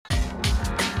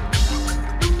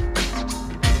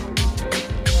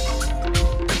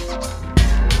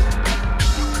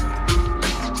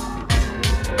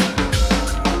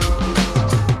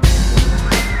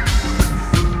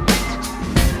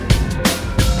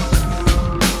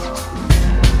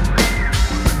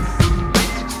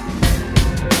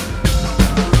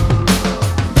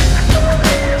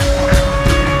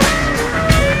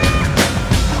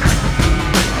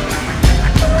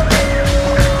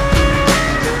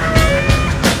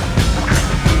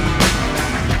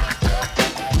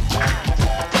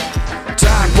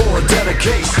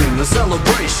education, a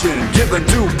celebration, giving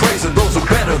due praise to those who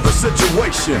better the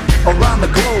situation around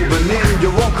the globe and in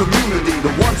your own community,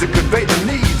 the ones that convey the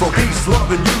need for peace,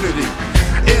 love and unity.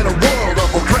 In a world of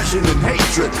oppression and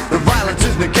hatred, the violence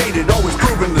is negated, always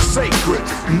proving the sacred.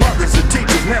 Mothers and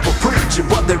teachers never preaching,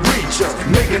 but they reach us,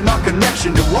 making our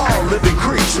connection to all living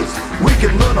creatures. We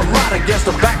can learn a lot against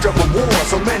the backdrop of war.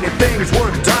 So many things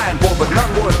worth dying for, but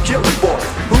none worth killing for.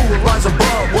 Who will rise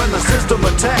above when the system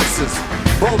attacks us?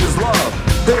 Bold as love,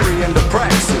 theory into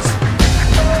praxis.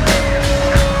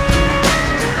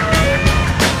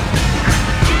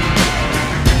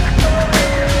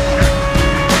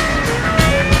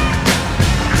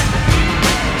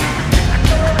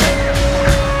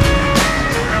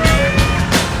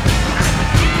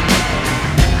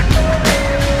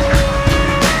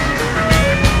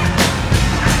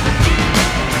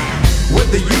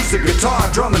 The use of guitar,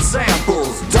 drum and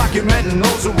samples, documenting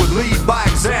those who would lead by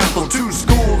example. Two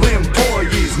school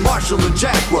employees, Marshall and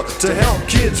Jackwa, to help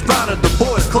kids founded the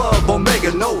Boys Club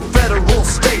Omega. No federal,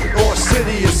 state or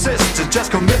city assistance, just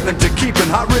commitment to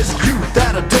keeping high-risk youth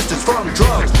at a distance from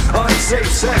drugs, unsafe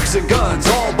sex and guns.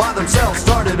 All by themselves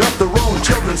started up their own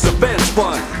children's defense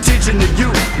fund, teaching the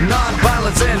youth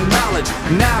non-violence and knowledge.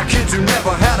 Now kids who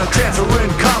never had a chance are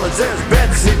in college. There's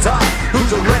Betsy Todd,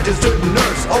 who's a registered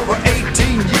nurse, over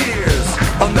 18 years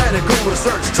of medical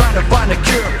research, trying to find a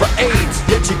cure for AIDS.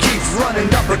 Yet she keeps running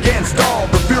up against all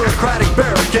the bureaucratic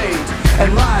barricades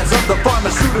and lies of the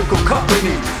pharmaceutical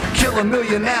company. Kill a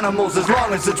million animals as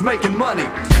long as it's making money.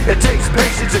 It takes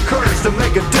patience and courage to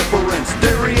make a difference.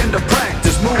 Theory into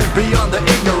practice, move beyond the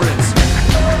ignorance.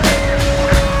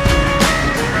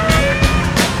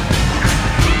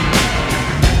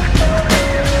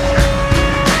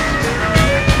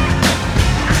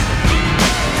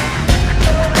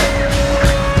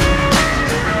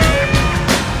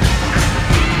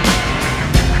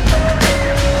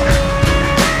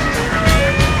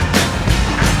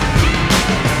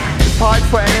 Fight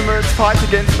for animals, fight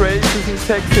against racism,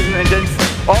 sexism, and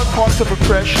against all forms of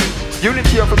oppression,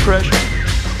 unity of oppression.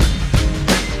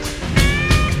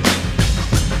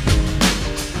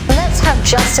 Let's have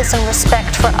justice and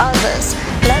respect for others.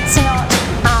 Let's not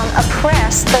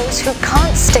oppress those who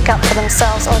can't stick up for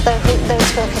themselves or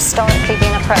those who have historically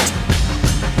been oppressed.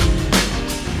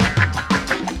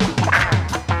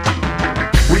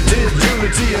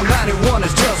 Unity in 91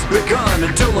 has just begun.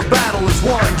 Until the battle is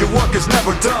won, your work is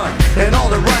never done. And all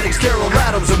the writings, Carol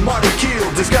Adams and Marty Keel,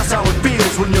 discuss how it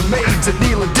feels when you're made to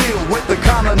kneel and deal with the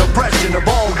common oppression of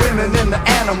all women and the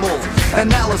animals.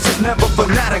 Analysis never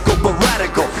fanatical but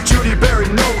radical. Judy Berry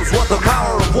knows what the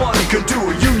power of one can do.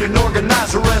 A union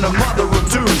organizer and a mother of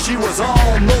two. She was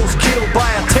almost killed by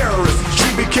a terrorist. She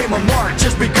became a mark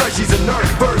just because she's a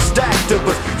nurse-first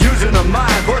activist, using her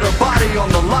mind, put her body on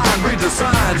the line, read the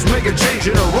signs, make a change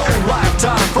in her own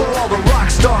lifetime. For all the rock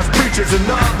stars, preachers, and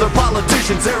other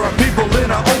politicians, there are people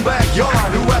in our own backyard